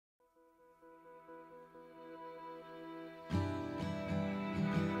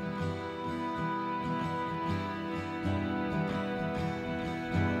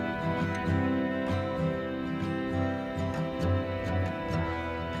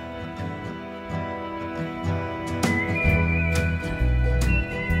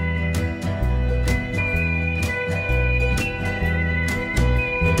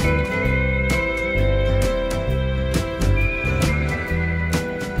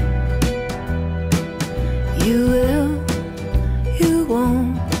You will, you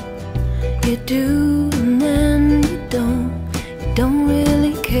won't, you do and then you don't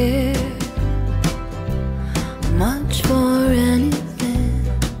really care much for anything.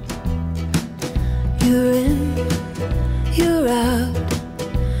 You're in, you're out,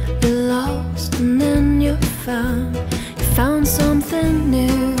 you're lost and then you're found. You found something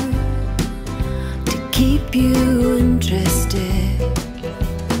new to keep you interested.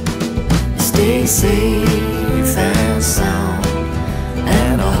 Stay safe and sound,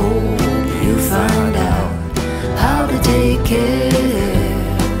 and I hope you find out how to take care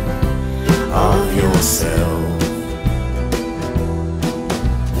of yourself.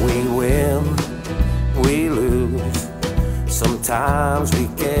 We win, we lose. Sometimes we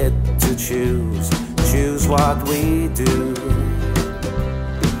get to choose what we do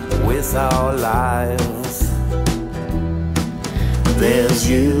with our lives. There's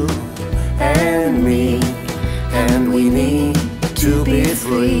you and me, and we need to be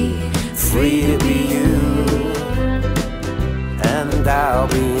free, free to be you, and I'll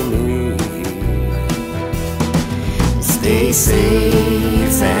be me. Stay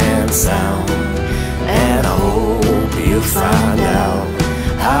safe and sound, and I hope you find out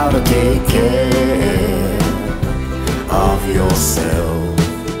how to take care of yourself.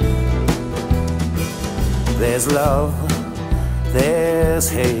 There's love, there's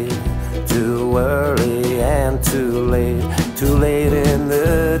hate, too early and too late in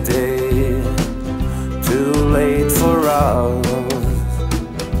the day, too late for us.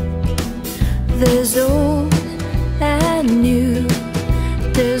 There's old and new,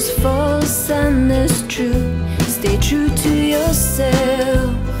 there's false and there's true. Stay true to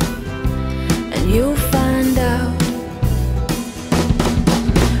yourself and you'll find out.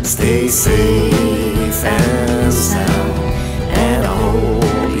 Stay safe and sound, and I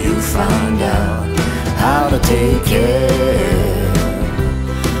hope you find out how to take care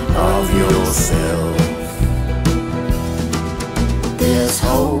of yourself. There's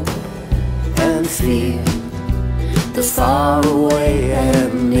hope And fear, there's far away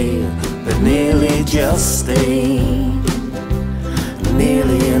and near, but nearly just staying,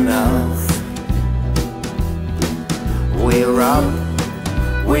 nearly enough. We're up,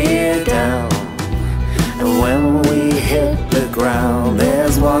 we're down, and when we hit the ground,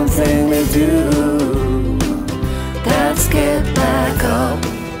 there's one thing to do, that's get back up.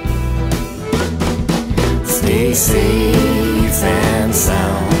 Stay safe and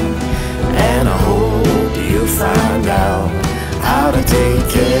sound, and I hope you find out how to take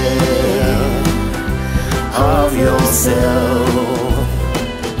care of yourself.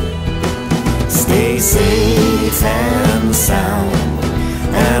 Stay safe and sound,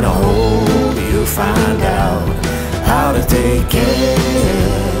 and I hope you find out how to take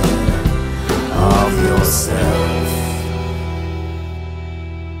care of yourself.